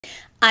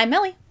I'm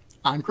Melly.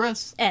 I'm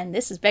Chris. And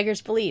this is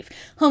Beggars Believe,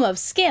 home of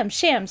scams,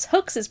 shams,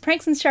 hoaxes,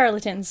 pranks, and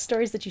charlatans.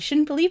 Stories that you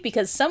shouldn't believe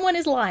because someone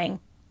is lying.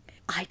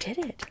 I did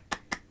it.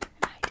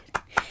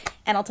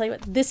 And I'll tell you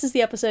what, this is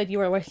the episode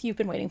you've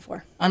been waiting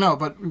for. I know,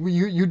 but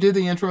you did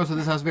the intro, so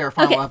this has to be our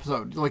final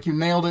episode. Like, you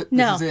nailed it.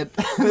 No. This is it.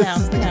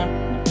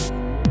 No.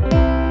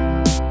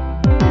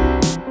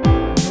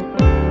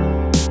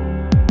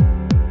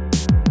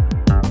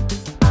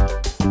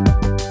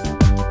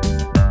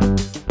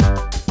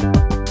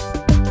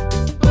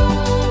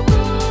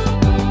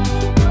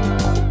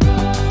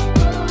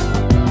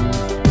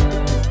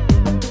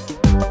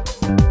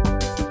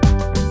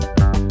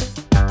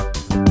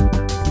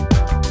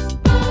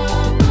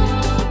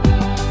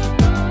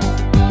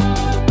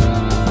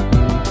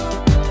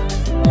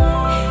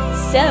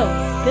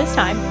 This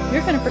time,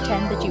 you're going to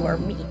pretend that you are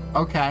me.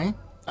 Okay.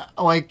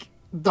 Like,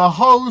 the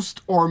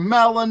host or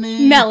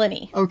Melanie?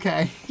 Melanie.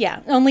 Okay. Yeah,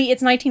 only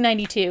it's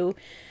 1992,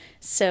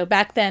 so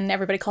back then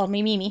everybody called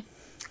me Mimi.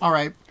 All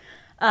right.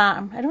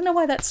 I don't know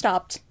why that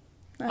stopped.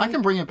 I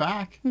can bring it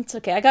back. It's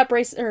okay. I got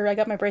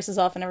my braces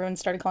off and everyone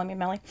started calling me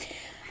Melly.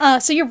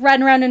 So you're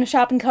riding around in a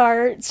shopping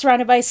cart,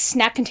 surrounded by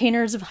snack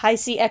containers of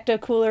Hi-C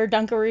Ecto Cooler,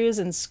 Dunkaroos,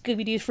 and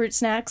Scooby-Doo fruit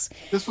snacks.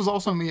 This was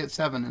also me at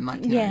 7 in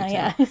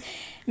 1992. Yeah.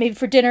 Maybe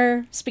for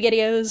dinner,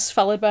 SpaghettiOs,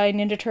 followed by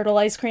Ninja Turtle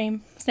ice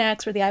cream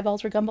snacks where the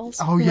eyeballs were gumballs.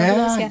 Oh,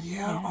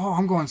 yeah. Oh,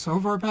 I'm going so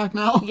far back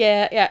now.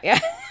 Yeah.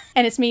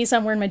 And it's me, so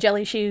I'm wearing my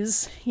jelly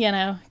shoes.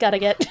 Gotta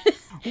get...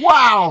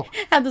 Wow!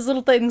 Had those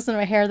little things in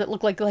my hair that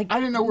look like I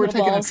didn't know we were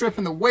taking balls. a trip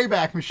in the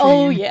Wayback Machine.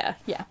 Oh, yeah.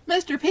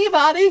 Mr.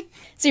 Peabody!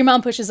 So your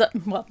mom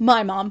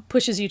my mom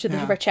pushes you to the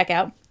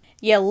checkout.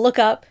 You look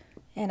up,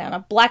 and on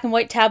a black and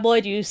white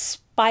tabloid, you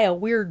spy a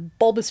weird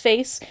bulbous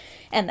face,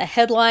 and the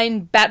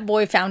headline,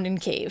 BatBoy found in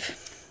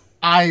cave.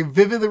 I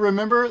vividly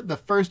remember the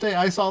first day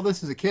I saw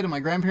this as a kid in my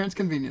grandparents'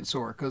 convenience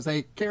store, because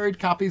they carried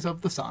copies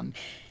of The Sun.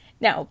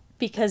 Now,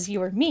 because you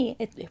were me,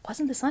 it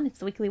wasn't The Sun, it's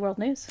the Weekly World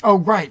News. Oh,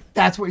 right.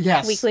 That's what,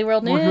 yes. Weekly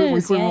World News.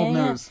 Weekly World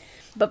News.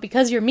 But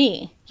because you're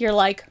me, you're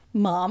like,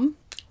 Mom,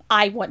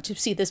 I want to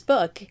see this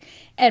book.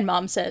 And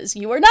Mom says,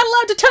 you are not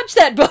allowed to touch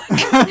that book.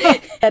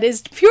 That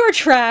is pure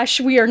trash.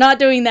 We are not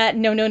doing that.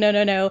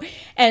 No.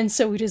 And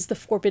so it is the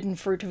forbidden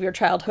fruit of your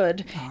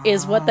childhood,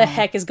 is what the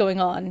heck is going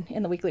on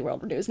in the Weekly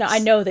World News. Now, I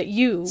know that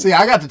you... See,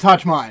 I got to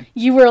touch mine.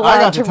 You were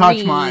allowed to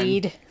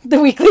read the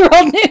Weekly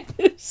World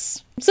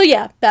News. So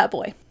yeah,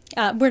 BatBoy.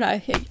 We're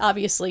not,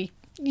 obviously,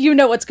 you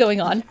know what's going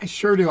on. I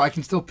sure do. I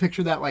can still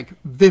picture that, like,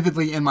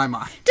 vividly in my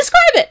mind. Describe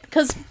it,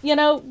 because,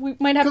 we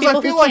might have people who can't. Because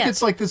I feel like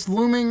it's like this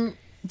looming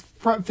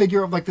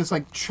figure of, like, this,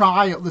 like,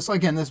 child,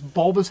 this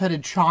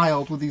bulbous-headed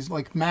child with these,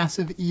 like,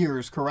 massive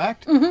ears,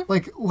 correct? Mm-hmm.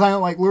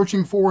 Like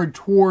lurching forward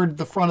toward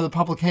the front of the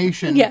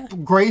publication. Yeah.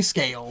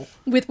 Grayscale.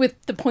 With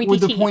the pointy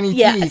teeth. With the pointy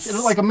teeth.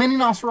 It's like a mini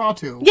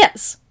Nosferatu.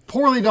 Yes.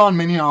 Poorly done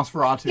mini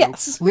Nosferatu.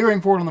 Yes. Leering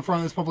forward on the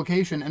front of this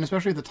publication, and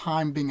especially at the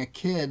time being a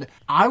kid,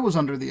 I was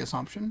under the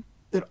assumption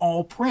that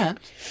all print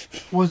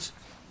was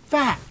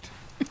fact.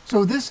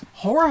 So this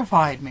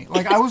horrified me.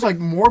 Like, I was, like,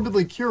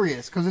 morbidly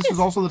curious, because this was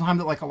also the time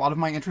that, like, a lot of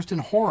my interest in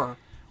horror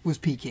was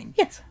peaking.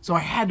 Yes. So I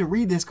had to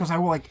read this, because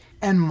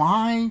and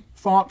my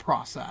thought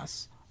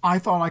process, I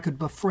thought I could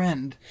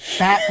befriend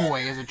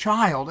BatBoy as a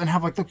child and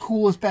have, like, the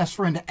coolest best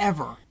friend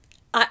ever.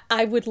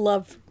 I would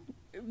love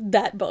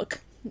that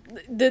book.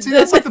 See,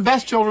 that's like the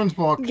best children's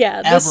book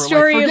ever. The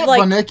story forget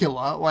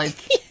Bunnicula. Like,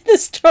 the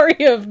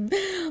story of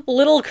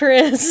little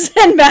Chris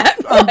and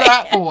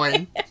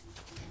BatBoy.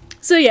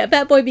 So yeah,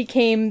 BatBoy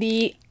became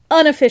the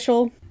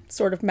unofficial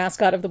sort of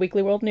mascot of the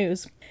Weekly World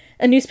News.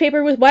 A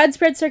newspaper with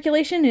widespread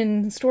circulation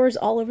in stores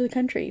all over the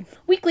country.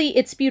 Weekly,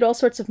 it spewed all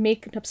sorts of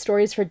made-up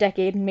stories for a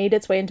decade and made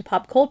its way into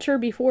pop culture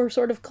before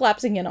sort of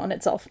collapsing in on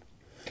itself.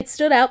 It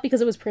stood out because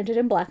it was printed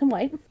in black and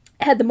white,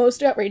 had the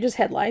most outrageous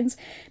headlines,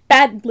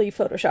 badly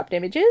photoshopped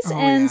images,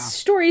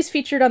 stories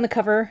featured on the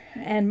cover,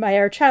 and by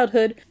our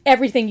childhood,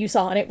 everything you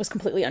saw in it was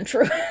completely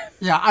untrue.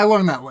 Yeah, I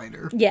learned that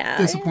later. Yeah.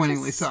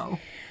 Disappointingly so.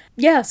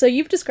 Yeah, so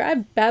you've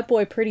described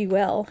BatBoy pretty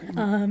well.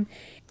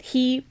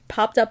 He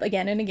popped up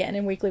again and again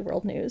in Weekly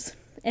World News.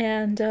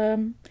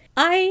 And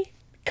I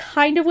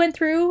kind of went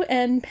through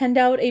and penned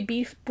out a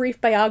brief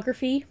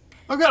biography.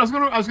 Oh god,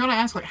 I was gonna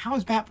ask, like, how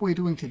is BatBoy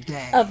doing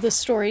today? Of the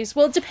stories.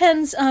 Well, it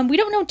depends. We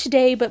don't know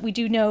today, but we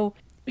do know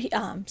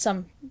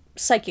some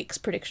psychics'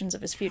 predictions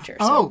of his future.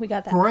 So we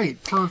got that.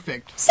 Great.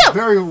 Perfect. So,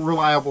 very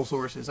reliable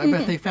sources. I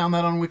bet they found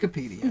that on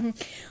Wikipedia. Mm-hmm.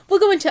 We'll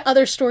go into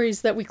other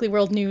stories that Weekly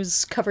World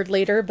News covered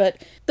later, but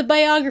the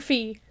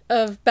biography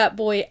of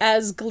BatBoy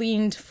as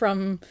gleaned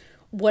from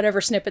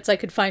whatever snippets I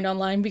could find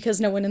online,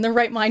 because no one in their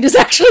right mind is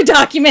actually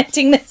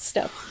documenting this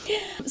stuff.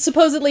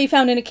 Supposedly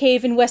found in a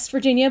cave in West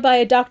Virginia by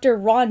a Dr.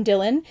 Ron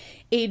Dillon,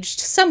 aged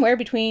somewhere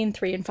between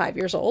 3 and 5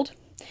 years old.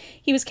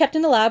 He was kept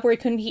in a lab where he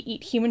couldn't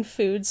eat human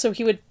food, so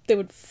they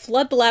would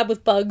flood the lab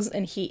with bugs,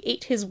 and he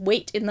ate his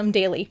weight in them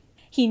daily.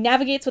 He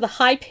navigates with a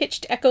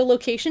high-pitched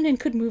echolocation and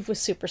could move with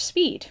super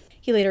speed.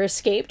 He later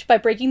escaped by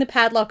breaking the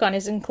padlock on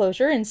his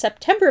enclosure in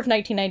September of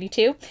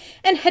 1992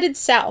 and headed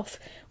south,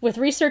 with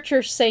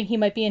researchers saying he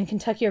might be in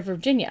Kentucky or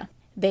Virginia.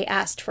 They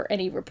asked for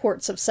any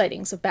reports of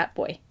sightings of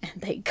BatBoy, and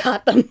they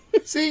got them.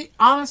 See,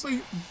 honestly,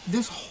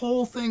 this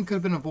whole thing could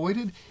have been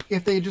avoided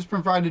if they had just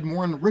provided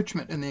more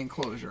enrichment in the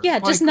enclosure. Yeah,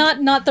 like, just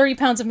not 30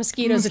 pounds of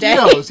mosquitoes a day.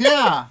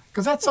 Yeah,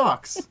 because that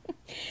sucks.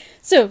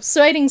 So,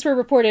 sightings were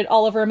reported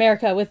all over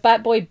America, with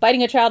BatBoy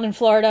biting a child in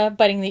Florida,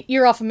 biting the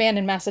ear off a man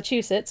in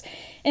Massachusetts,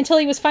 until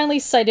he was finally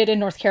sighted in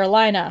North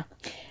Carolina.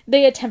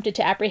 They attempted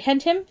to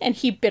apprehend him, and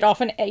he bit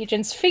off an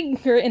agent's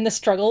finger in the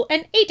struggle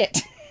and ate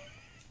it.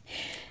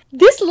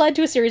 This led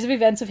to a series of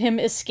events of him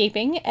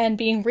escaping and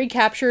being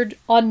recaptured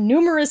on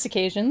numerous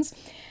occasions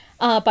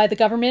by the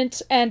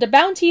government and a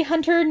bounty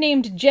hunter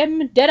named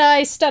Jim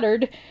Deadeye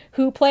Studdard,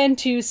 who planned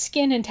to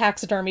skin and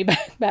taxidermy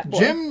BatBoy.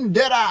 Jim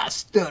Deadeye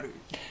Studdard.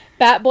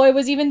 BatBoy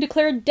was even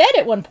declared dead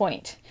at one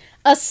point.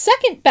 A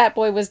second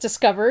BatBoy was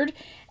discovered,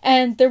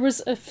 and there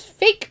was a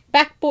fake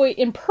BatBoy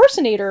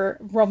impersonator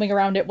roaming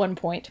around at one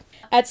point.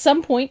 At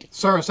some point...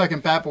 Sir, a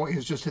second BatBoy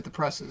has just hit the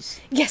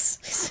presses.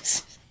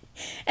 Yes.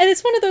 And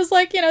it's one of those,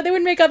 like, you know, they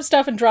would make up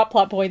stuff and drop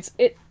plot points.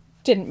 It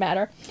didn't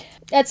matter.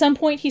 At some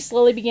point, he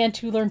slowly began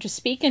to learn to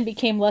speak and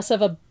became less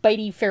of a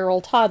bitey feral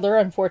toddler,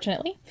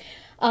 unfortunately.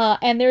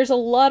 And there's a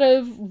lot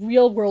of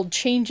real-world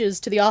changes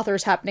to the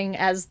authors happening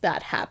as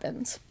that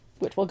happens,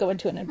 which we'll go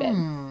into in a bit.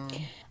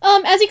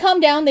 As he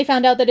calmed down, they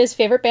found out that his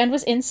favorite band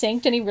was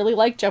NSYNC, and he really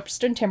liked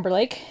Justin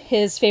Timberlake.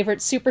 His favorite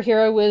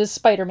superhero was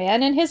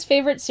Spider-Man, and his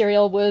favorite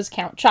cereal was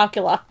Count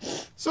Chocula.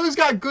 So he's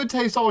got good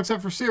taste all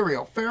except for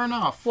cereal. Fair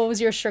enough. What was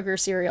your sugar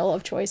cereal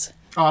of choice?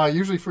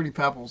 Usually Fruity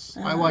Pebbles.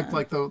 I liked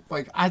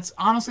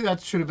honestly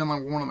that should have been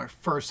like one of my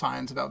first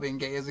signs about being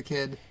gay as a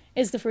kid.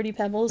 Is the Fruity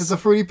Pebbles? It's the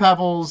Fruity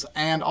Pebbles,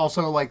 and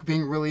also like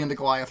being really into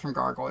Goliath from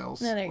Gargoyles.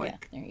 No, there you go.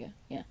 There you go.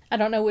 Yeah. I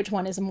don't know which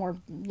one is a more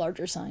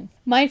larger sign.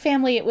 My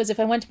family, it was,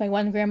 if I went to my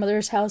one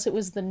grandmother's house, it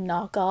was the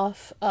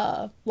knockoff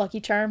Lucky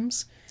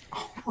Charms.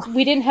 Oh, right.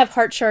 We didn't have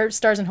heart,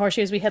 stars, and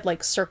horseshoes. We had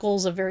like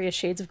circles of various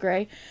shades of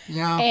gray.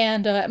 Yeah.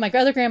 And at my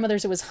other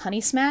grandmother's, it was Honey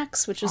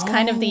Smacks, which was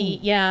kind of the,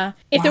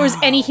 If there was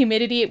any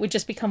humidity, it would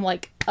just become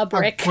like a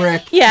brick. A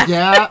brick. Yeah.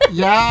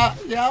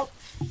 Yeah.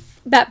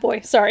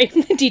 BatBoy, sorry,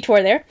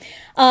 detour there.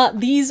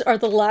 These are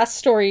the last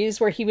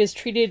stories where he was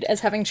treated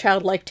as having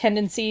childlike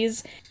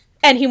tendencies,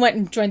 and he went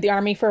and joined the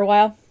army for a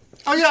while.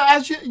 Oh yeah,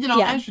 as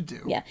you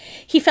do. Yeah,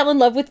 he fell in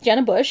love with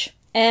Jenna Bush,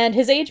 and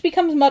his age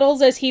becomes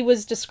muddled as he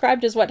was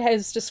described as what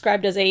is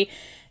described as a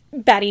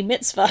batty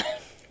mitzvah.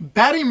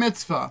 Batty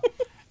mitzvah,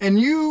 and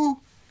you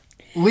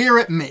leer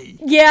at me.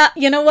 Yeah,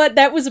 you know what?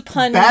 That was a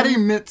pun. Batty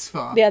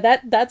mitzvah. Yeah,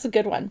 that's a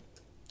good one.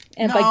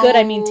 And by good,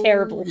 I mean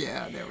terrible.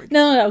 Yeah, there we go.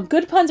 No.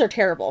 Good puns are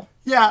terrible.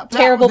 Yeah.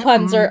 Terrible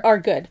puns are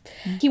good.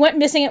 He went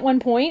missing at one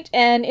point,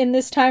 and in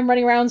this time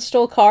running around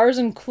stole cars,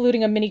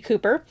 including a Mini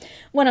Cooper,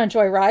 went on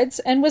joyrides,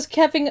 and was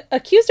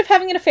accused of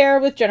having an affair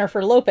with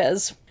Jennifer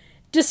Lopez.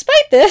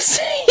 Despite this,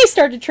 he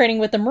started training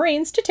with the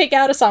Marines to take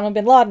out Osama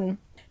bin Laden.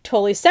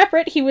 Totally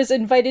separate, he was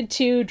invited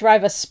to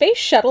drive a space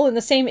shuttle in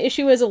the same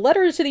issue as a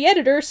letter to the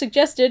editor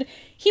suggested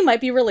he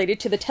might be related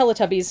to the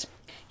Teletubbies.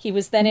 He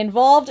was then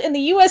involved in the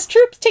U.S.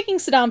 troops taking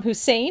Saddam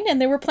Hussein,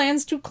 and there were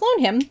plans to clone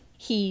him.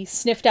 He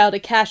sniffed out a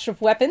cache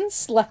of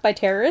weapons left by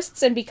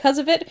terrorists, and because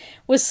of it,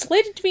 was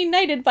slated to be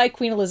knighted by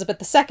Queen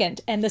Elizabeth II.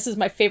 And this is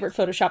my favorite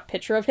Photoshop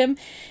picture of him,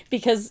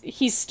 because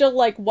he's still,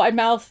 like, wide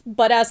mouth,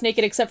 butt-ass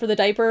naked except for the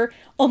diaper,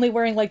 only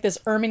wearing, like, this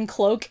ermine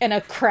cloak and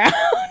a crown.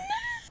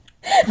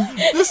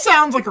 This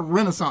sounds like a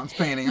Renaissance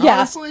painting,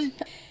 honestly.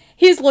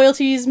 His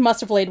loyalties must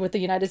have laid with the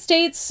United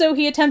States, so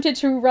he attempted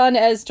to run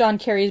as John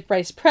Kerry's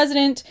vice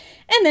president,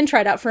 and then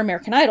tried out for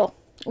American Idol.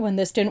 When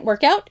this didn't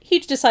work out, he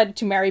decided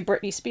to marry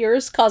Britney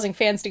Spears, causing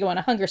fans to go on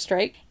a hunger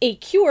strike. A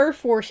cure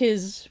for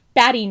his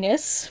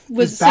battiness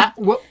was...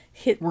 we're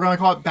going to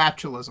call it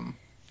batulism.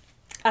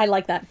 I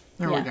like that.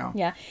 There we go.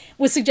 Yeah.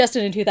 Was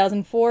suggested in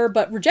 2004,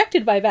 but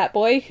rejected by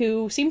BatBoy,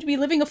 who seemed to be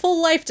living a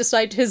full life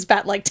despite his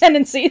bat-like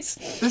tendencies.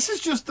 This is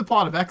just the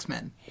plot of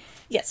X-Men.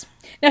 Yes.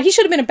 Now, he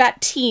should have been a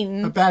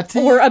bat-teen. A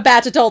bat-teen? Or a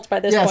bat-adult by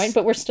this point,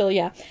 but we're still,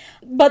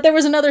 But there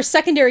was another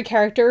secondary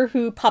character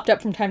who popped up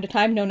from time to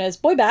time, known as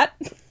Boy Bat,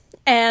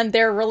 and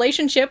their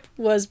relationship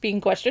was being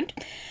questioned.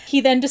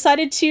 He then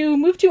decided to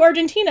move to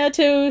Argentina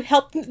to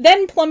help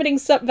then plummeting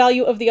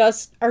value of the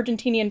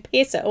Argentinian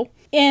peso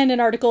in an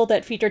article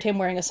that featured him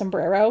wearing a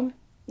sombrero.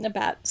 A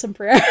bat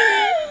sombrero.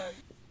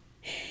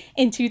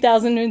 In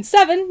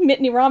 2007,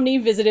 Mitt Romney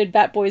visited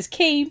BatBoy's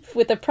cave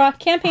with a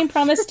campaign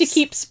promise to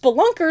keep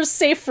spelunkers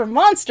safe from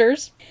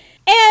monsters.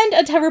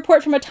 And a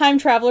report from a time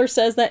traveler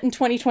says that in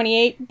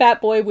 2028,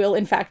 BatBoy will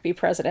in fact be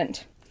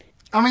president.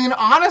 I mean,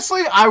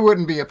 honestly, I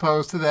wouldn't be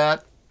opposed to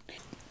that.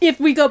 If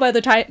we go by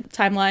the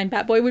timeline,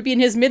 BatBoy would be in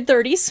his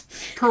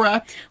mid-30s.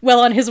 Correct.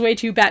 Well on his way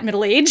to bat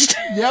middle-aged.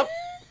 Yep.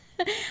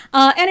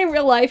 And in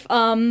real life,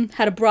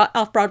 had a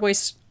off-Broadway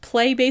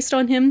play based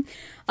on him.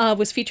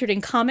 Was featured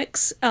in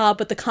comics,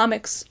 but the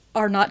comics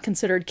are not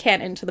considered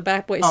canon to the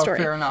BatBoy story.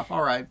 Oh, fair enough.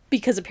 All right.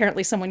 Because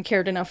apparently someone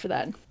cared enough for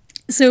that.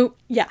 So,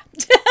 yeah.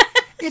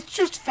 It's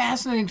just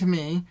fascinating to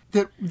me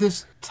that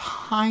this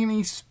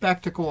tiny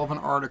spectacle of an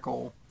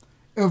article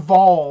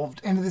evolved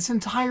into this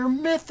entire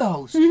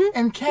mythos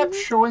and kept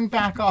showing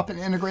back up and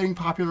integrating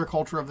popular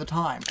culture of the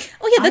time.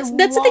 Oh yeah,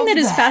 that's the thing that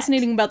is that.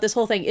 fascinating about this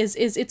whole thing is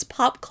it's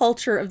pop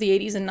culture of the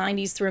 80s and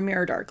 90s through a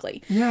mirror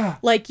darkly. Yeah.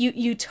 Like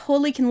you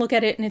totally can look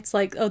at it and it's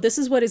like, oh, this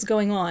is what is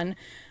going on,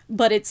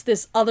 but it's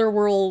this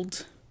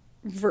otherworld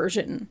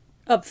version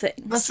of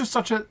things. That's just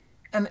such an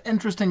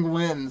interesting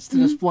lens to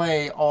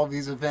display all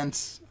these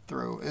events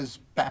through is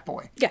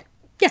BatBoy. Yeah.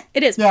 Yeah,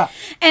 it is. Yeah.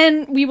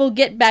 And we will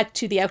get back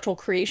to the actual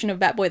creation of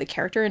BatBoy the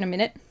character in a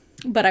minute,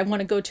 but I want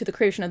to go to the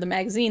creation of the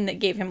magazine that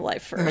gave him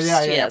life first.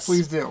 Yeah,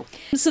 please do.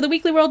 So the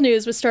Weekly World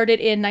News was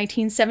started in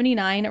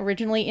 1979,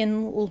 originally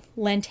in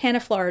Lantana,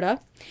 Florida.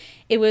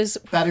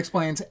 That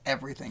explains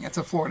everything. It's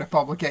a Florida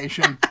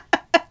publication.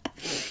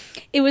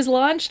 It was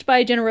launched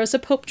by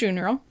Generosa Pope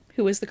Jr.,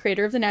 who was the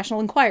creator of the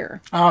National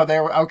Enquirer. Oh, they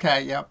were,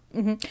 okay, yep.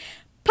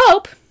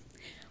 Pope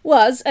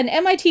was an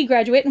MIT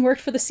graduate and worked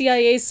for the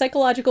CIA's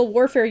Psychological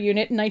Warfare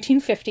Unit in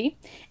 1950,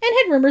 and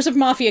had rumors of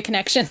mafia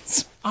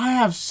connections. I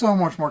have so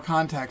much more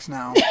context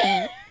now.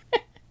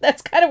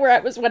 That's kind of where I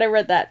was when I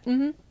read that.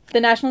 The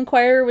National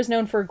Enquirer was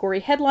known for gory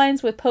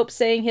headlines, with Pope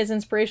saying his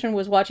inspiration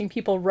was watching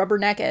people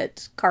rubberneck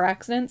at car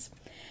accidents.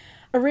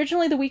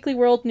 Originally, the Weekly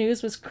World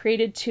News was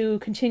created to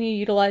continue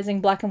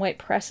utilizing black and white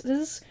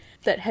presses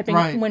that had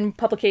been, when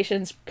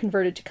publications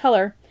converted to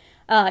color.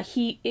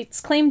 It's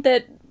claimed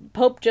that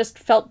Pope just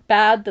felt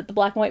bad that the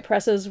black and white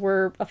presses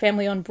were a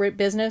family-owned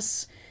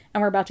business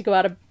and were about to go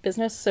out of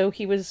business, so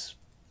he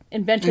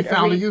invented He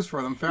found a use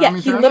for them.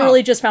 He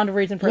literally just found a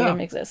reason for them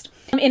to exist.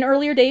 In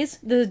earlier days,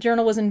 the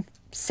journal was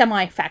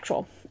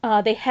semi-factual.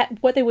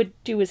 What they would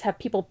do is have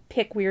people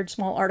pick weird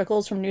small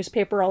articles from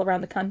newspaper all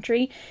around the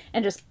country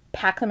and just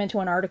pack them into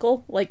an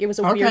article. Like, it was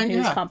a weird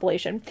news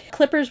compilation.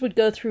 Clippers would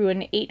go through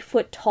an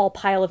 8-foot tall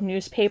pile of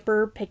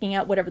newspaper, picking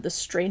out whatever the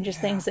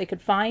strangest things they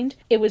could find.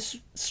 It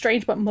was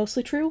strange but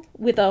mostly true,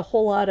 with a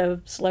whole lot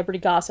of celebrity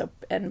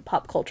gossip and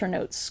pop culture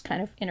notes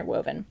kind of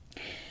interwoven.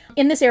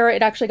 In this era,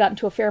 it actually got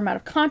into a fair amount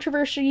of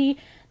controversy,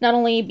 not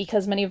only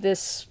because many of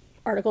this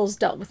articles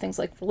dealt with things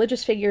like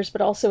religious figures,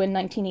 but also in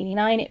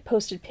 1989 it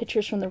posted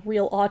pictures from the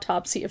real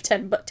autopsy of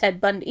Ted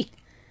Bundy.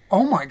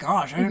 Oh my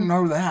gosh, I didn't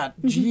know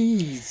that.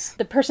 Jeez.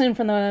 The person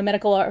from the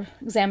medical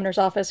examiner's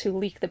office who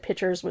leaked the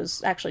pictures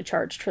was actually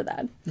charged for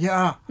that.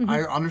 Yeah,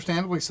 I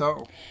understandably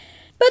so.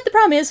 But the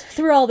problem is,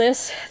 through all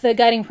this, the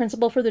guiding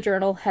principle for the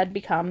journal had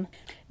become,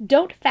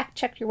 don't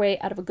fact-check your way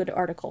out of a good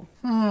article.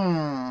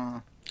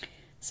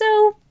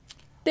 So,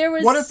 there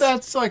was... What if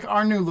that's like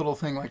our new little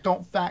thing, like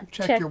don't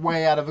fact-check your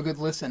way out of a good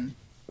listen?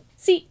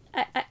 See,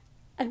 I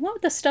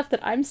want the stuff that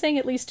I'm saying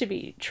at least to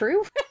be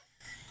true.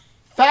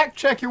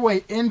 Fact-check your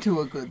way into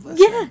a good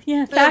listen.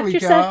 Yeah.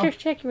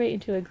 Fact-check your way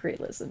into a great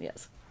listen,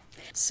 yes.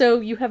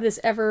 So you have this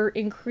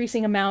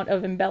ever-increasing amount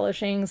of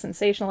embellishing,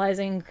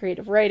 sensationalizing,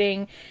 creative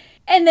writing,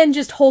 and then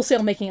just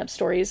wholesale making up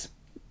stories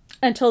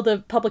until the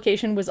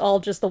publication was all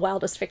just the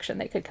wildest fiction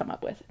they could come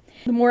up with.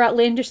 The more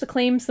outlandish the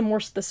claims, the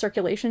more the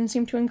circulation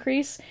seemed to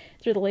increase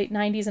through the late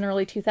 90s and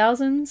early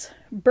 2000s.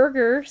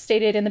 Berger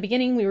stated in the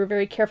beginning, we were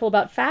very careful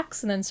about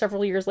facts, and then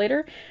several years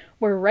later,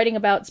 we're writing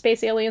about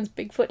space aliens,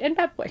 Bigfoot, and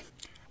BatBoy.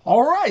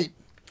 All right.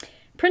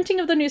 Printing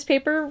of the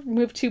newspaper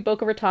moved to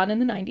Boca Raton in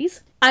the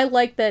 90s. I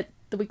like that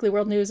the Weekly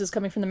World News is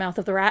coming from the mouth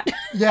of the rat.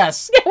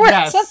 Yes. We're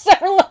on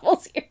several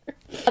levels here.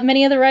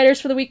 Many of the writers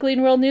for the Weekly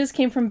World News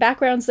came from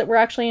backgrounds that were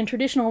actually in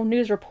traditional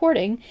news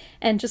reporting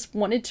and just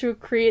wanted to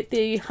create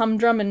the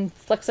humdrum and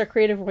flex their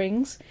creative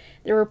wings.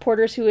 There were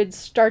reporters who had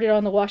started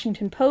on the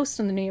Washington Post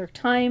and the New York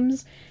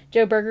Times.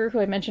 Joe Berger,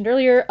 who I mentioned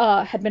earlier,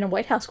 had been a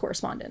White House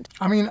correspondent.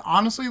 I mean,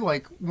 honestly,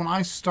 like, when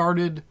I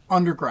started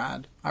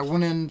undergrad, I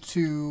went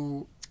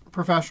into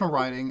professional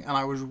writing, and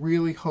I was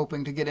really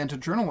hoping to get into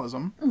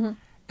journalism.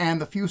 And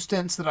the few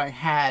stints that I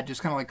had,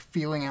 just kind of like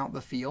feeling out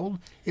the field,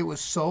 it was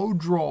so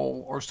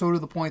droll, or so to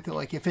the point that,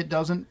 like, if it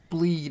doesn't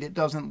bleed, it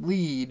doesn't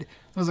lead.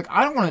 I was like,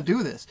 I don't want to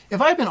do this.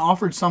 If I had been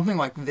offered something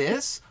like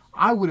this,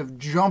 I would have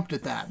jumped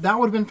at that. That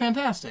would have been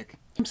fantastic.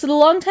 So the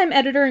longtime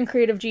editor and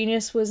creative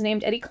genius was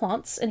named Eddie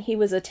Klontz, and he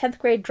was a 10th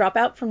grade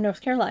dropout from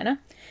North Carolina.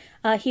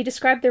 He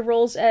described their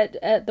roles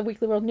at the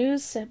Weekly World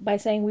News by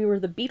saying, we were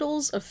the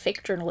Beatles of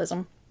fake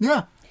journalism.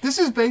 Yeah, this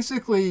is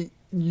basically...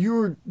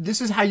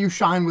 this is how you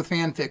shine with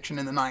fan fiction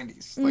in the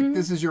 90s. Like,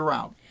 this is your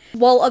route.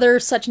 While other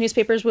such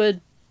newspapers would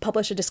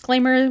publish a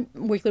disclaimer,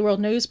 Weekly World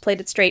News played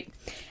it straight.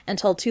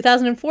 Until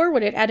 2004,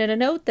 when it added a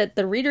note that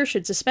the reader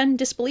should suspend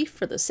disbelief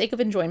for the sake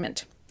of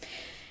enjoyment.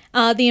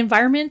 The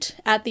environment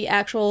at the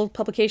actual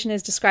publication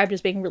is described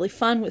as being really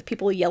fun, with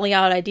people yelling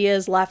out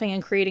ideas, laughing,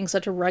 and creating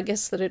such a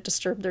ruckus that it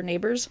disturbed their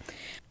neighbors.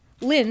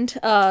 Lind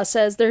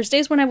says, there's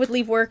days when I would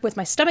leave work with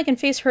my stomach and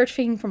face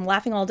hurting from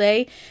laughing all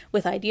day,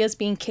 with ideas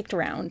being kicked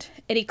around.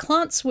 Eddie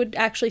Klontz would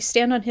actually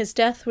stand on his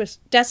desk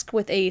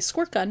with a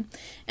squirt gun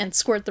and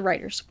squirt the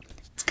writers.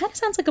 It kind of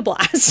sounds like a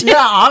blast.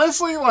 Yeah,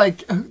 honestly,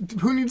 like,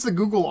 who needs the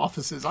Google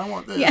offices? I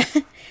want this.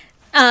 Yeah.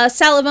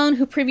 Salavone,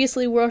 who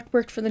previously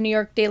worked for the New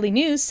York Daily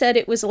News, said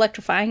it was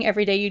electrifying.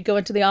 Every day you'd go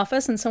into the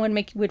office and someone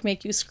would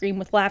make you scream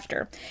with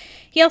laughter.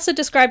 He also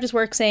described his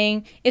work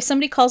saying, if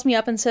somebody calls me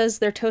up and says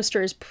their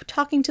toaster is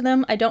talking to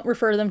them, I don't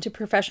refer them to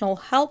professional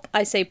help.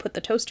 I say put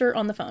the toaster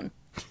on the phone.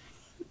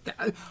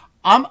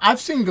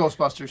 I've seen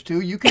Ghostbusters too.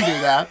 You can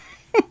do that.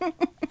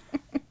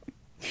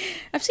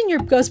 I've seen your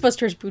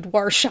Ghostbusters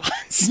boudoir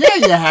shots. Yeah,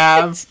 you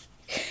have.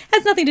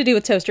 Has nothing to do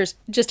with toasters.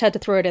 Just had to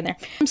throw it in there.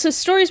 So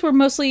stories were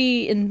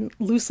mostly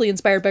loosely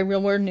inspired by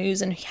real world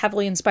news and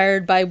heavily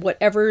inspired by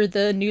whatever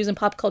the news and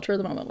pop culture of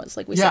the moment was,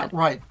 like we said. Yeah,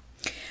 right.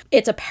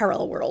 It's a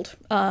parallel world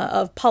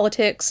of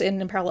politics and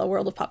a parallel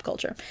world of pop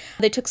culture.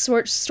 They took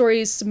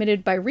stories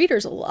submitted by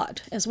readers a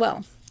lot as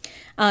well.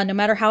 No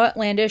matter how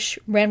outlandish,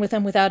 ran with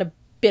them without a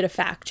bit of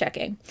fact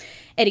checking.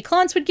 Eddie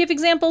Clance would give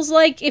examples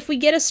like, if we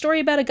get a story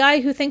about a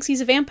guy who thinks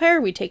he's a vampire,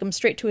 we take him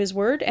straight to his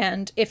word,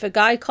 and if a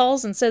guy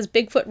calls and says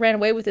Bigfoot ran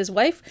away with his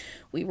wife,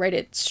 we write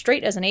it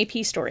straight as an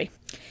AP story.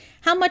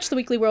 How much the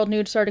Weekly World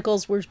News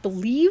articles were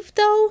believed,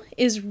 though,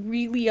 is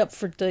really up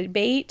for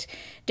debate.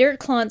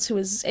 Derek Clance, who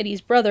was Eddie's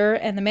brother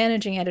and the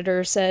managing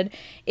editor, said,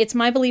 it's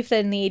my belief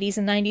that in the 80s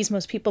and 90s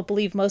most people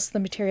believe most of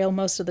the material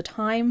most of the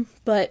time,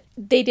 but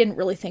they didn't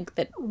really think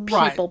that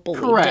people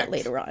believed it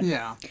later on.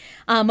 Yeah.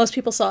 Most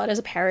people saw it as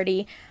a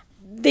parody.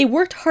 They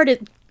worked hard at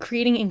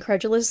creating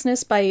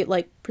incredulousness by,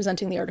 like,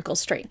 presenting the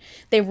articles straight.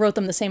 They wrote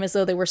them the same as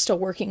though they were still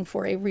working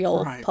for a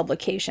real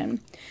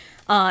publication.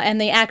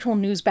 And the actual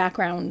news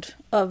background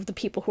of the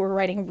people who were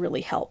writing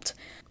really helped.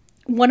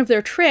 One of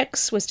their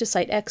tricks was to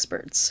cite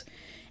experts.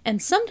 And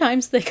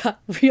sometimes they got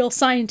real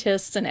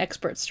scientists and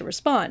experts to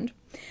respond.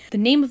 The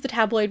name of the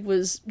tabloid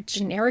was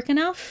generic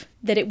enough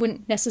that it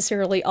wouldn't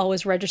necessarily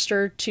always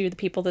register to the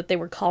people that they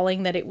were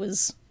calling that it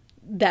was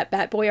that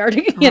BatBoy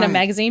article in a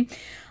magazine.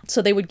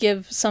 So they would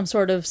give some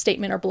sort of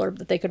statement or blurb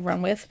that they could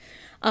run with.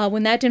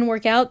 When that didn't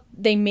work out,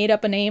 they made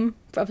up a name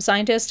of a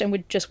scientist and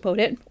would just quote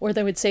it, or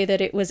they would say that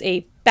it was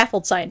a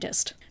baffled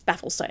scientist.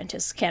 Baffled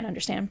scientists can't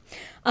understand.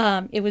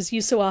 It was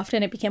used so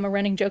often it became a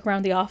running joke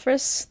around the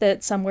office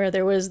that somewhere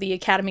there was the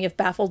Academy of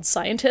Baffled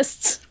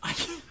Scientists. I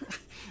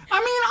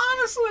mean,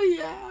 honestly,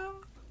 yeah.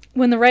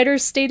 When the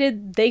writers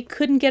stated they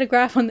couldn't get a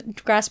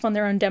grasp on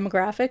their own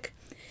demographic,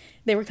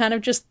 they were kind of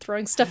just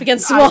throwing stuff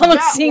against the wall and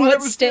seeing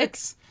what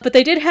sticks. But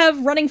they did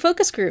have running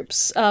focus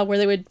groups where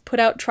they would put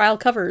out trial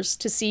covers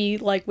to see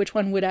like which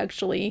one would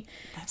actually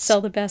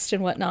sell the best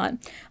and whatnot.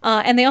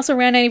 And they also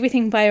ran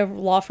everything by a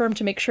law firm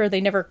to make sure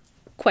they never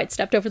quite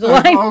stepped over the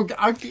line.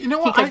 You know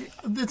what?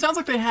 It sounds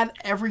like they had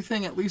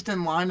everything at least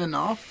in line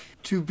enough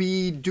to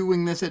be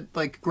doing this at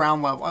like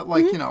ground level.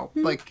 Like, you know,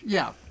 like,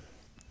 yeah.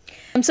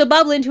 So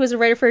Bob Lind, who was a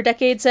writer for a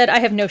decade, said, I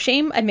have no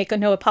shame. I make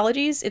no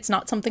apologies. It's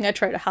not something I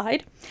try to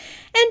hide.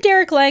 And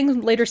Derek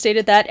Lang later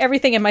stated that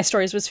everything in my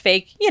stories was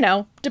fake, you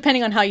know,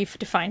 depending on how you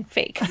define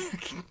fake.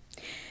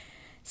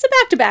 So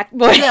back to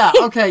BatBoy. Yeah,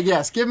 okay,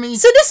 yes. Give me...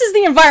 So this is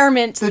the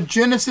environment... The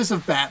genesis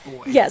of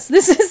BatBoy. Yes,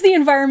 this is the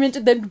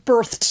environment that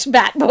birthed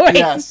BatBoy.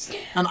 Yes.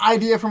 An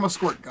idea from a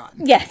squirt gun.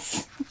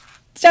 Yes.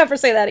 Don't ever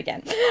say that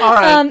again. All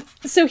right.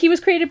 So he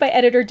was created by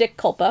editor Dick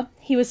Culpa.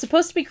 He was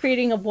supposed to be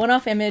creating a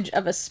one-off image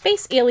of a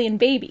space alien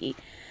baby,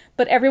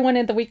 but everyone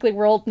in the Weekly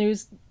World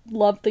News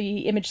loved the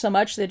image so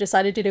much they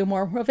decided to do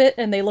more of it,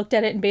 and they looked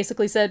at it and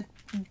basically said,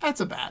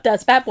 That's a bat.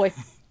 That's BatBoy.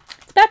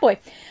 It's BatBoy.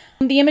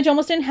 The image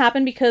almost didn't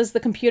happen because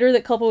the computer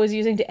that Culpa was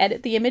using to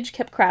edit the image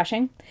kept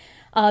crashing.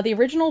 The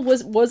original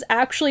was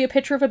actually a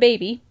picture of a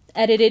baby,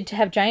 edited to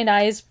have giant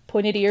eyes,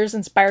 pointed ears,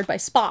 inspired by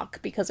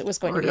Spock, because it was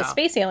going to be a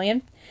space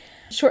alien.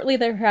 Shortly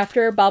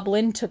thereafter, Bob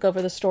Lind took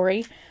over the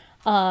story.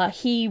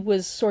 He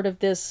was sort of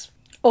this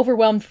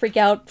overwhelmed,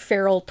 freak-out,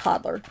 feral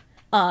toddler.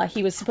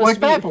 He was supposed to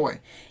be... Like BatBoy.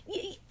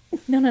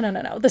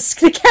 No.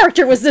 The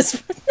character was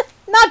this...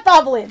 Not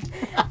Bob Lind.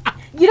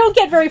 You don't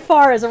get very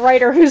far as a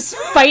writer who's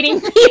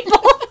fighting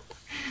people.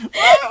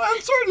 Well,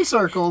 in certain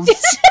circles.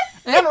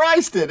 Anne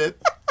Rice did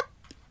it.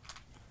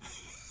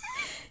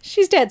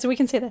 She's dead, so we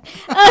can say that.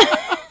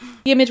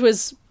 The image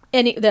was...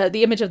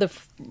 The image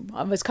of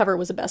his cover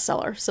was a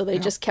bestseller, so they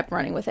just kept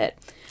running with it.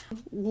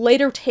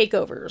 Later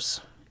takeovers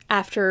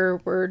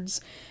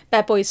afterwards,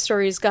 BatBoy's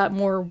stories got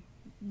more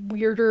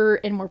weirder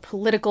and more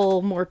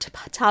political, more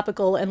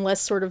topical, and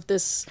less sort of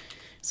this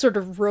sort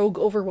of rogue,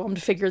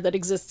 overwhelmed figure that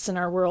exists in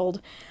our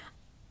world.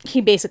 He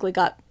basically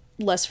got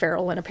less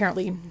feral, and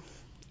apparently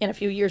in a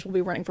few years will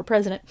be running for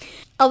president.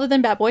 Other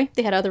than BatBoy,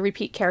 they had other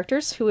repeat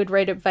characters who would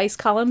write advice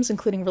columns,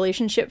 including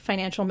relationship,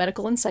 financial,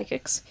 medical, and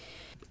psychics.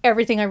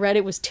 Everything I read,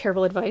 it was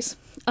terrible advice.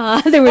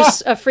 There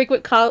was a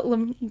frequent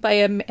column by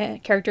a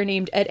character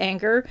named Ed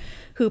Anger,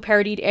 who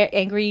parodied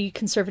angry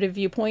conservative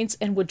viewpoints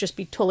and would just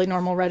be totally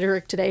normal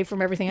rhetoric today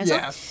from everything I saw.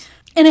 Yes.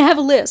 And I have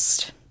a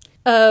list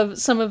of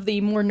some of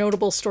the more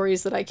notable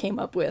stories that I came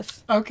up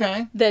with.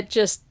 Okay. That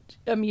just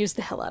amused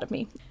the hell out of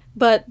me.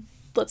 But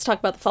let's talk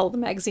about the fall of the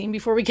magazine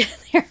before we get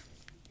there.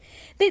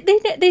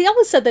 They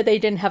always said that they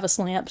didn't have a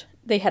slant.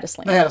 They had a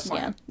slant. They had a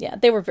slant. Yeah,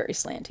 they were very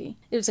slanty.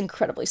 It was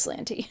incredibly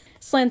slanty.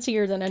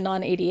 Slantier than a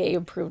non-ADA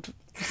approved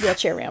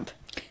wheelchair ramp.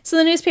 So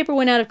the newspaper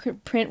went out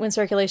of print when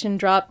circulation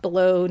dropped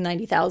below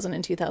 90,000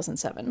 in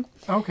 2007.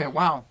 Okay,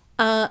 wow.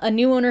 A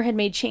new owner had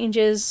made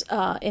changes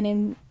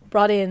and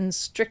brought in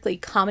strictly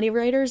comedy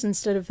writers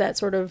instead of that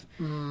sort of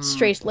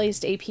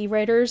straight-laced AP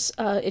writers.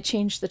 It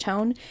changed the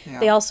tone. Yeah.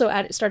 They also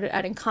started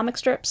adding comic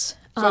strips.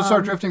 So it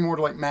started drifting more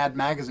to like Mad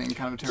Magazine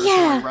kind of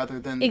territory rather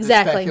than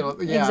exactly.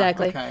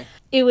 Exactly. Okay.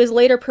 It was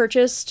later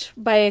purchased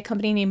by a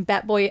company named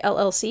BatBoy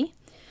LLC.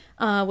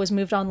 Was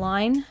moved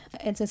online,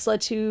 and it's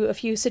led to a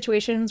few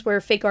situations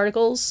where fake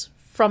articles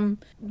from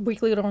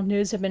Weekly World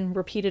News have been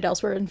repeated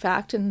elsewhere, in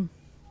fact, and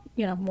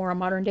more on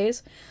modern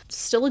days.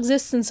 Still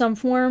exists in some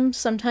form,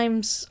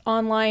 sometimes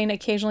online,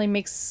 occasionally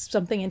makes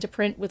something into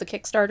print with a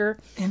Kickstarter.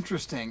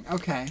 Interesting.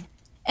 Okay.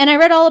 And I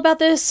read all about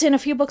this in a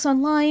few books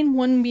online,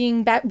 one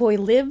being BatBoy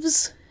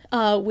Lives,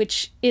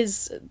 which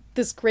is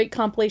this great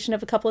compilation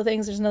of a couple of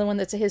things. There's another one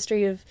that's a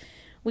history of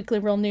Weekly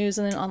World News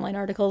and then online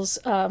articles.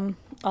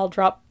 I'll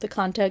drop the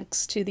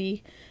context to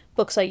the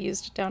books I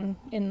used down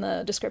in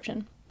the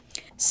description.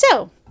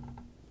 So,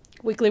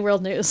 Weekly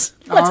World News.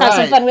 Let's have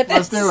some fun with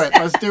this.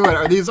 Let's do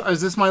it.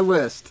 Is this my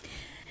list?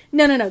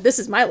 No. This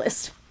is my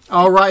list.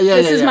 Oh, right. Yeah,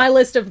 This is my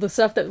list of the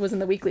stuff that was in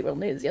the Weekly World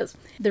News, yes.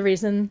 The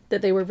reason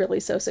that they were really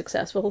so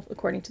successful,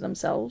 according to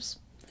themselves,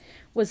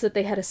 was that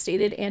they had a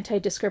stated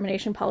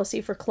anti-discrimination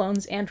policy for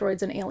clones,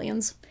 androids, and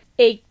aliens.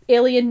 A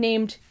alien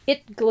named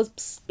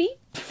Itglipsby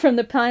from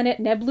the planet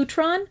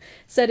Neblutron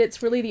said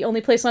it's really the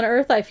only place on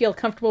Earth I feel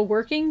comfortable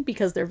working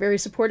because they're very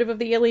supportive of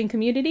the alien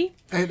community.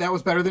 Hey, that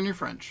was better than your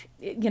French.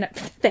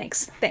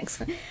 Thanks.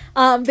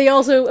 They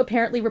also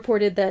apparently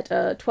reported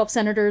that 12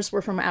 senators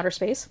were from outer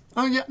space.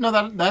 Oh, yeah.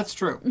 No, that's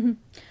true. Mm-hmm.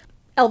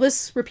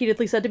 Elvis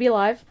repeatedly said to be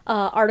alive.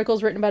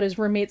 Articles written about his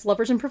roommates,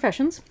 lovers, and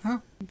professions. Huh.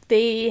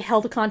 They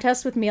held a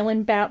contest with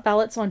mail-in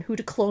ballots on who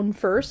to clone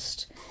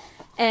first.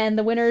 And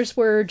the winners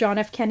were John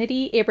F.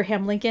 Kennedy,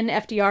 Abraham Lincoln,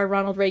 FDR,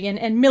 Ronald Reagan,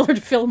 and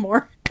Millard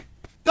Fillmore.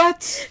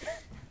 That's...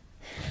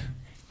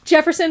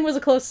 Jefferson was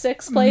a close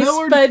sixth place,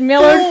 Millard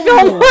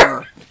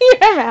Fillmore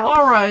beat him out.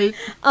 All right.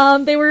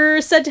 They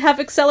were said to have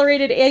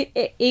accelerated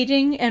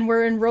aging and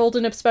were enrolled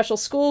in a special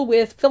school,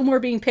 with Fillmore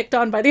being picked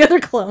on by the other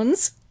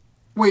clones.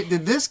 Wait,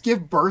 did this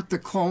give birth to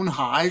Clone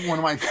High, one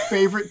of my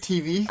favorite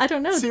TV I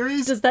don't know.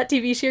 series? Does that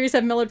TV series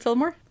have Millard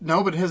Fillmore?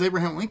 No, but it has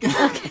Abraham Lincoln.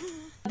 Okay.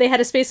 They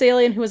had a space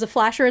alien who was a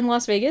flasher in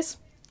Las Vegas.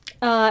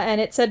 And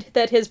it said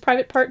that his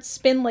private parts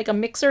spin like a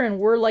mixer and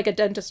whir like a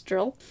dentist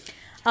drill.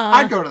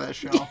 I'd go to that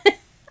show.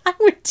 I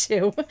would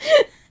too.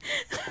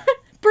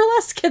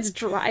 Burlesque gets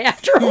dry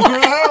after a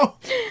while.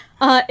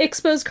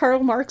 Exposed Karl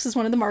Marx as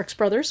one of the Marx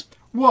brothers.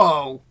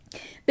 Whoa.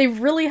 They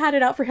really had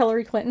it out for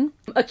Hillary Clinton.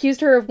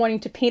 Accused her of wanting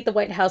to paint the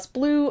White House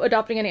blue,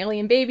 adopting an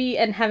alien baby,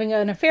 and having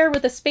an affair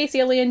with a space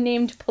alien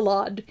named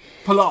Palad.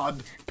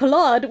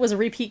 Palad was a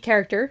repeat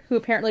character who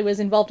apparently was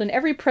involved in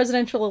every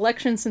presidential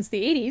election since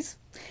the 80s,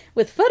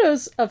 with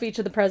photos of each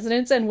of the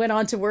presidents, and went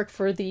on to work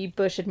for the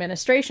Bush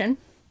administration.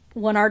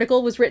 One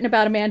article was written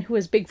about a man who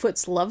was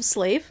Bigfoot's love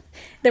slave.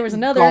 There was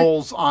another...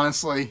 Goals,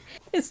 honestly.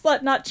 It's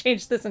not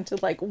changed this into,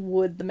 like,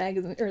 Wood, the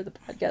magazine, or the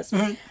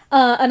podcast.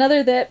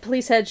 Another that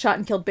police had shot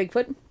and killed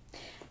Bigfoot.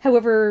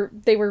 However,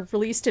 they were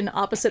released in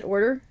opposite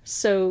order,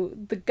 so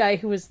the guy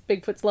who was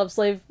Bigfoot's love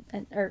slave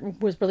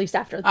was released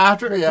after.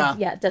 Yeah.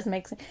 Yeah, it doesn't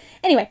make sense.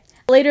 Anyway,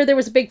 later there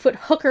was a Bigfoot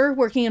hooker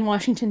working in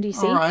Washington,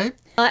 D.C. All right.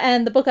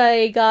 And the book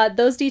I got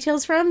those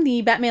details from,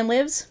 The Batman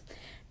Lives,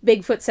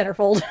 Bigfoot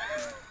Centerfold.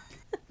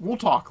 We'll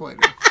talk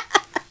later.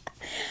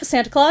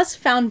 Santa Claus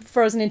found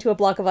frozen into a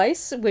block of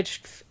ice,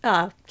 which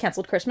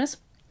canceled Christmas.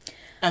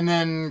 And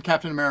then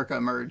Captain America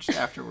emerged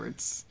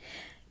afterwards.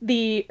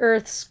 The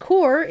Earth's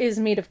core is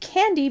made of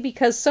candy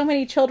because so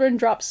many children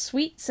drop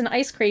sweets and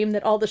ice cream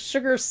that all the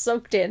sugar's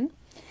soaked in.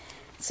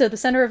 So the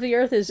center of the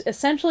Earth is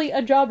essentially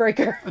a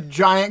jawbreaker. A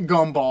giant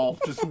gumball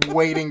just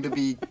waiting to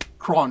be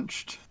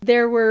crunched.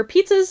 There were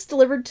pizzas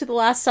delivered to the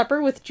Last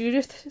Supper with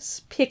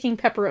Judith picking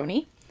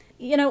pepperoni.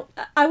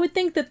 I would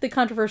think that the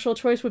controversial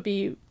choice would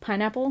be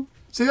pineapple.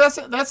 See,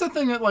 that's the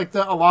thing that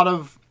a lot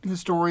of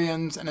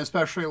historians and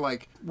especially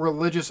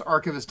religious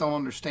archivists don't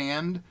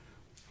understand.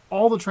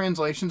 All the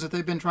translations that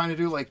they've been trying to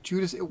do, like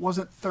Judas, it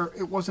wasn't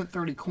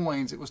 30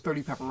 coins, it was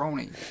 30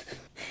 pepperoni.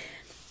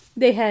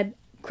 They had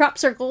crop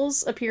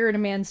circles appear in a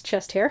man's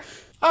chest hair.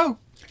 Oh.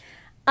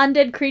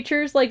 Undead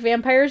creatures like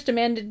vampires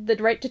demanded the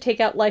right to take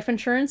out life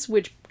insurance,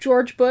 which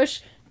George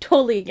Bush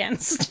totally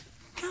against.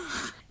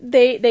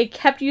 They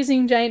kept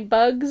using giant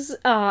bugs,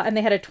 and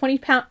they had a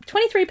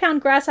 23-pound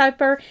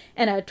grasshopper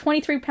and a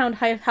 23-pound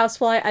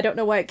housefly. I don't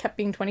know why it kept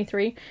being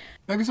 23.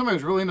 Maybe somebody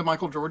was really into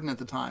Michael Jordan at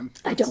the time.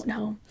 I don't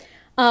know.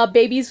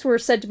 Babies were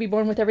said to be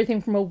born with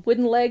everything from a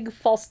wooden leg,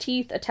 false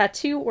teeth, a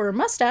tattoo, or a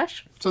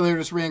mustache. So they were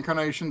just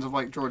reincarnations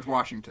of, George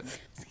Washington.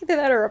 It's either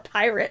that or a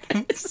pirate.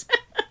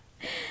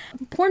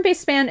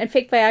 Porn-based spam and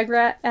fake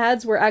Viagra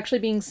ads were actually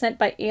being sent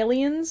by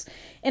aliens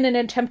in an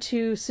attempt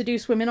to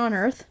seduce women on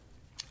Earth.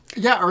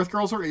 Yeah, Earth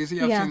Girls Are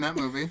Easy. I've seen that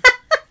movie.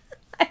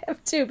 I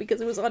have too,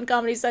 because it was on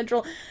Comedy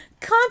Central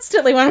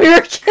constantly when we were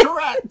kids.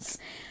 Correct.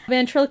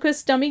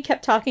 Ventriloquist dummy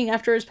kept talking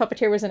after his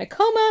puppeteer was in a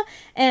coma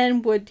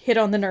and would hit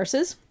on the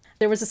nurses.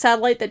 There was a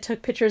satellite that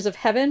took pictures of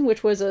heaven,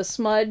 which was a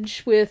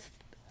smudge with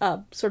a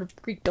sort of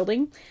Greek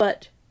building,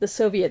 but the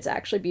Soviets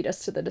actually beat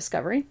us to the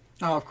discovery.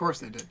 Oh, of course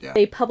they did, yeah.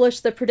 They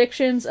published the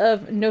predictions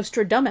of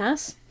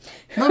Nostradamus.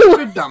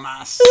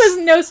 Nostradamus. Who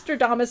was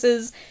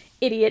Nostradamus's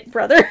idiot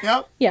brother.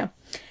 Yep. Yeah.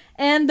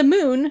 And the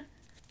moon,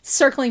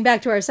 circling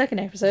back to our second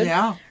episode,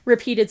 Yeah.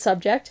 repeated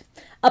subject.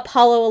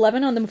 Apollo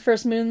 11 on the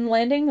first moon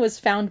landing was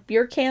found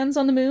beer cans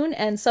on the moon,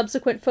 and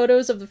subsequent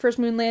photos of the first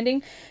moon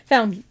landing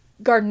found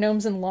garden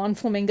gnomes and lawn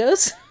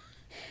flamingos.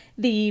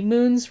 The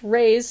moon's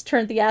rays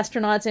turned the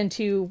astronauts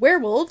into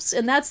werewolves,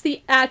 and that's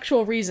the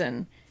actual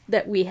reason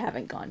that we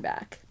haven't gone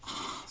back.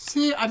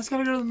 See, I just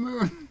gotta go to the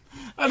moon.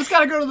 I just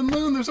gotta go to the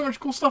moon. There's so much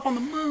cool stuff on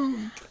the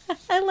moon.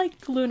 I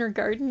like lunar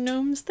garden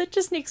gnomes. That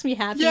just makes me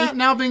happy. Yeah,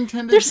 now being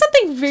tended. There's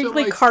something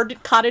vaguely like,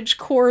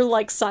 cottagecore,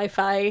 like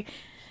sci-fi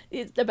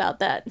about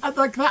that.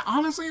 like that.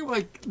 Honestly,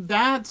 like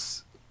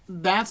that's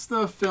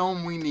the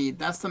film we need.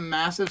 That's the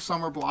massive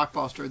summer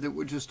blockbuster that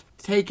would just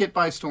take it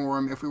by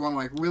storm if we want to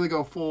like really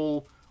go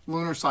full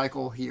lunar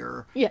cycle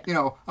here. Yeah. You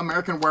know,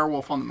 American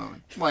Werewolf on the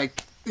moon.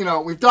 Like, you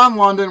know, we've done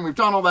London, we've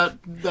done all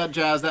that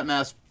jazz, that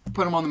mess.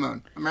 Put them on the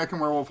moon. American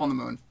Werewolf on the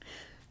moon.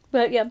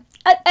 But yeah,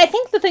 I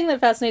think the thing that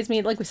fascinates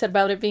me, like we said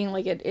about it being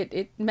like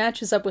it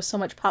matches up with so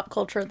much pop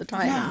culture at the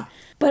time. Yeah.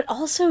 But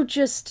also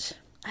just,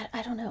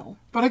 I don't know.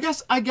 But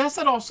I guess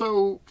that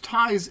also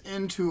ties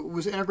into, it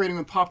was integrating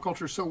with pop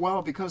culture so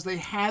well because they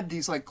had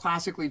these like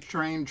classically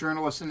trained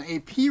journalists and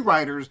AP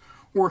writers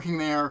working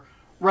there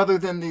rather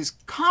than these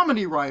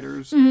comedy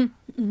writers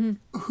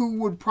who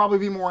would probably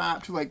be more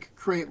apt to like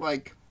create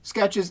like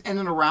sketches in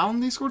and around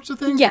these sorts of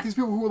things. Yeah. Like these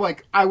people who were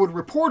like, I would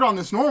report on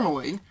this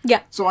normally.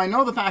 Yeah. So I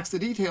know the facts, the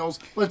details.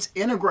 Let's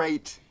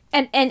integrate.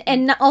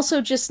 And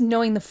also just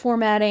knowing the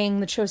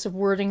formatting, the choice of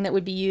wording that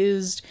would be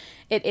used,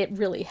 it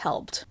really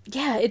helped.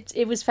 Yeah,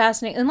 it was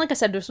fascinating. And like I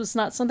said, this was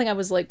not something I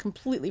was like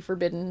completely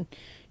forbidden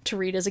to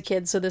read as a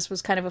kid, so this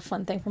was kind of a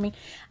fun thing for me.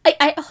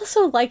 I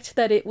also liked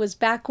that it was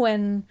back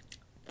when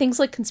things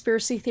like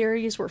conspiracy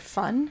theories were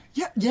fun.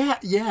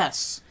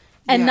 Yes.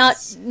 And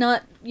yes.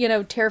 not you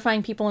know,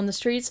 terrifying people in the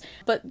streets.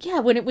 But yeah,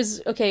 when it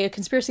was, okay, a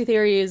conspiracy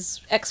theory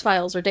is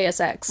X-Files or Deus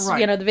Ex, right.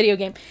 You know, the video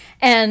game,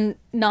 and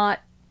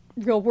not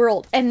real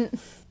world. And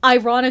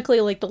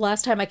ironically, like the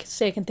last time I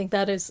can think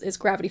that is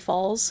Gravity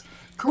Falls,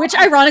 which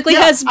ironically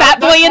has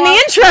BatBoy in the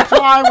intro. That's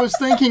why I was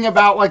thinking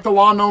about like the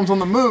lawn gnomes on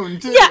the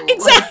moon too. Yeah,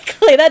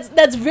 exactly.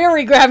 That's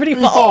very Gravity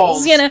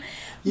Falls, you know.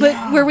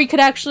 But where we could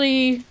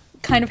actually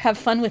kind of have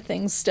fun with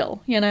things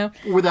still, you know,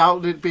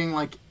 without it being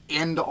like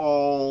end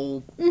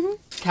all,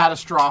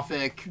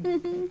 catastrophic,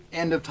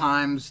 end of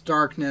times,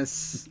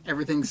 darkness,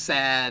 everything's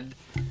sad.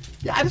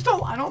 Yeah, I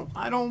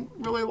don't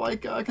really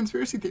like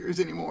conspiracy theories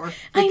anymore.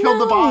 They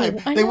killed the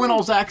vibe. They went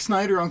all Zack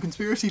Snyder on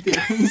conspiracy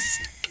theories.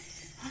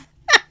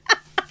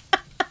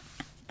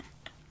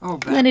 Oh,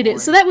 and it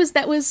is. So that was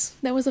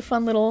a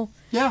fun little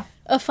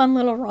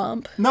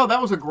romp. No,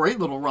 that was a great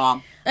little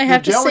romp. I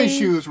have to say, jelly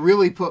shoes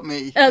really put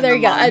me. Oh, there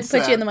you go. I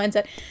put you in the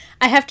mindset.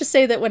 I have to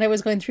say that when I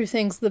was going through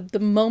things, the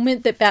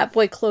moment that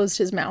BatBoy closed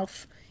his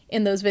mouth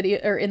in those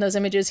in those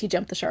images, he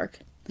jumped the shark.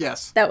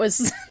 Yes. That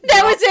was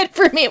was it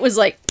for me. It was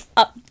like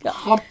up.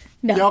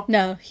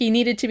 No. He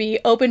needed to be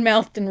open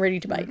mouthed and ready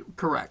to bite.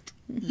 Correct.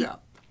 Yeah.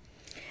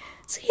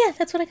 So yeah,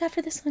 that's what I got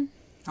for this one.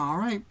 All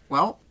right.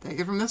 Well, take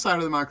it from this side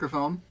of the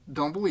microphone.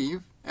 Don't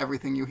believe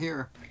everything you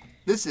hear.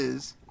 This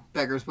is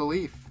Beggar's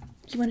Belief.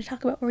 You want to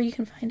talk about where you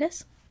can find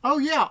us? Oh,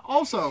 yeah.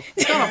 Also,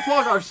 gotta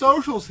plug our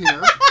socials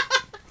here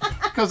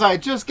because I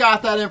just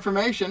got that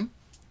information.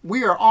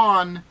 We are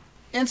on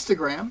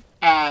Instagram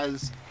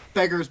as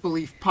Beggar's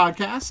Belief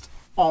Podcast,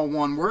 all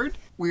one word.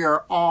 We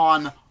are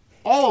on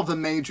all of the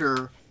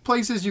major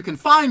places you can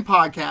find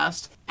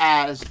podcasts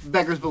as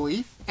Beggar's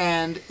Belief.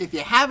 And if you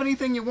have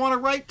anything you want to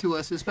write to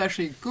us,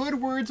 especially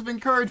good words of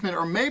encouragement,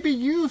 or maybe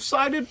you've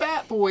cited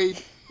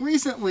BatBoy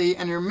recently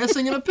and you're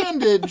missing an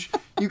appendage,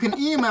 you can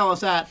email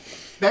us at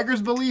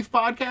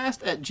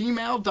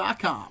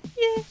beggarsbeliefpodcast@gmail.com.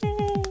 Yay!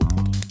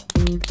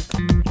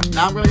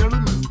 Now I'm going to go to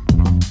the